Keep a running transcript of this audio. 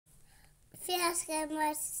Fiasco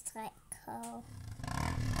Motorcycle.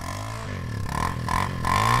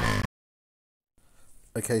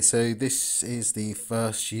 Okay, so this is the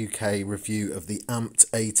first UK review of the amped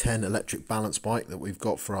A10 electric balance bike that we've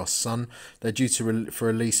got for our son. They're due for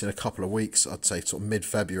release in a couple of weeks, I'd say sort of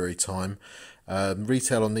mid-February time.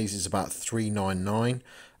 Retail on these is about £399,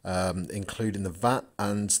 including the VAT,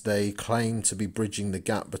 and they claim to be bridging the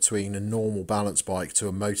gap between a normal balance bike to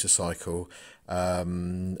a motorcycle.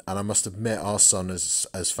 And I must admit, our son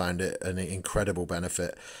has found it an incredible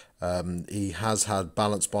benefit. He has had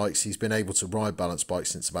balance bikes. He's been able to ride balance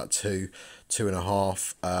bikes since about two and a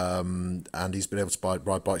half, and he's been able to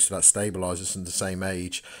ride bikes without stabilisers from the same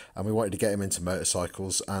age, and we wanted to get him into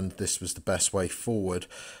motorcycles, and this was the best way forward.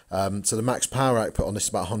 So the max power output on this is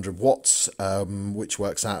about 100 watts, which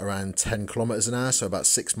works out around 10 kilometers an hour, so about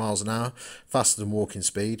 6 miles an hour, faster than walking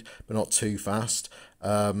speed, but not too fast.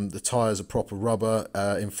 The tyres are proper rubber,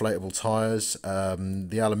 inflatable tyres.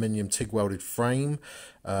 The aluminium TIG welded frame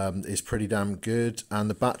is pretty damn good, and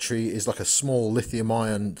the battery is like a small lithium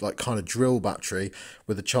ion like kind of drill battery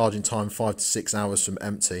with a charging time 5 to 6 hours from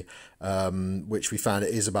empty, which we found it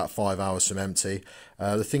is about 5 hours from empty.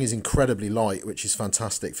 The thing is incredibly light, which is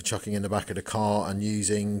fantastic for chucking in the back of the car and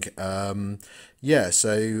using.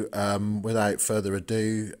 Without further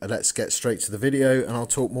ado, let's get straight to the video, and I'll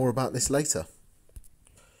talk more about this later.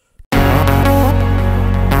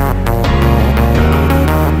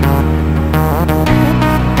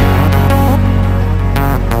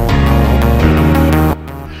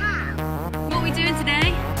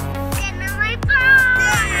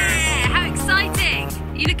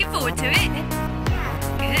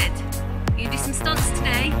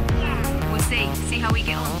 See how we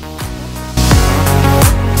get on.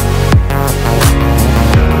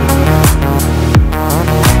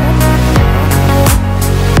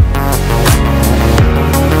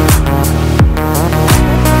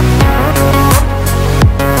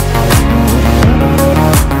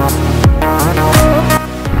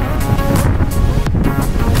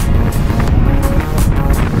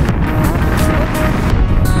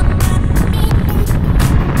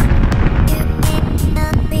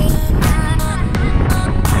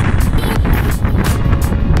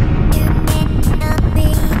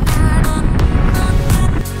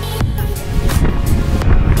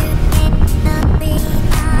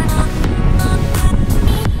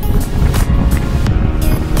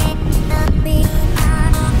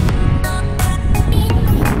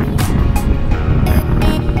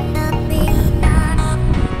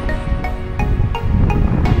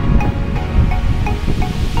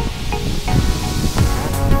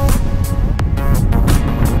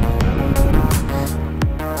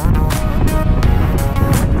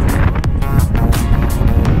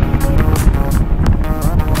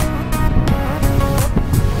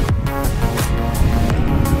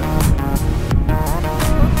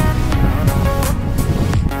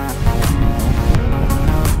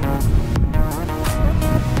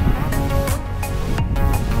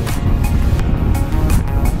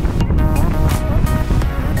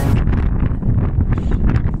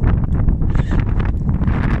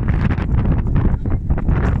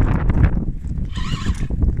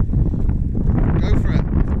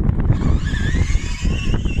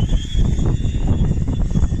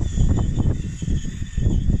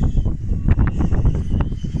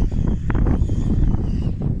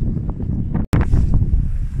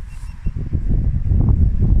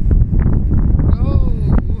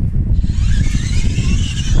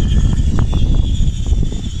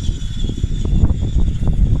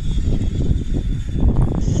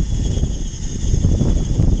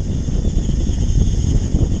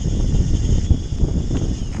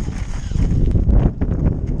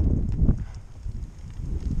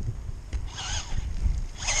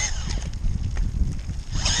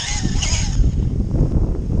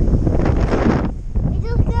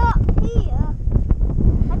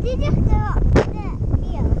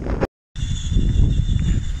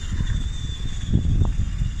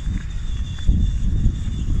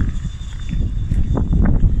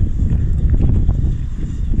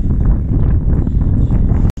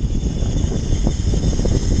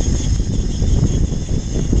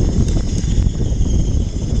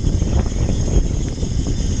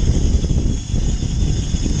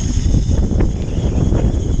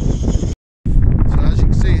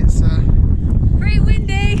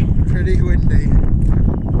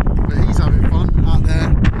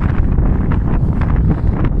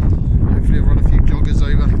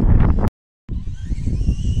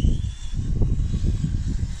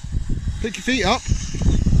 Pick your feet up.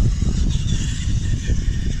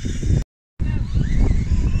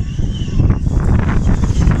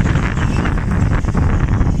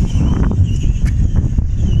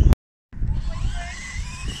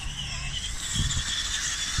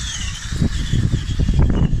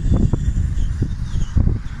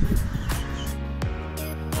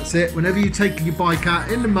 That's it. Whenever you're taking your bike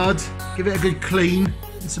out in the mud, give it a good clean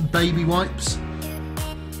and some baby wipes.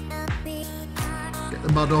 Get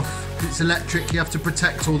the mud off. If it's electric, you have to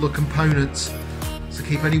protect all the components, so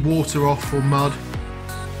keep any water off or mud.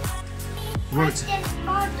 You want it to...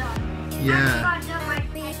 Yeah.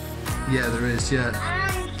 Yeah, there is, yeah.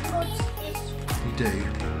 You do.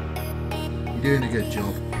 You're doing a good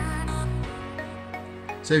job.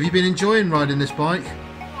 So have you been enjoying riding this bike?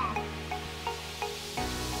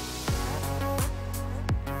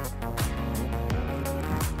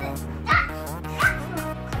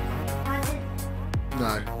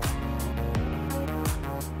 No.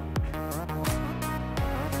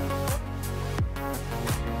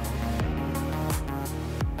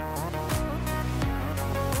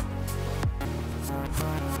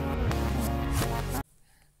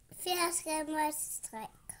 Fiasco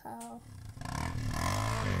Motorcycle.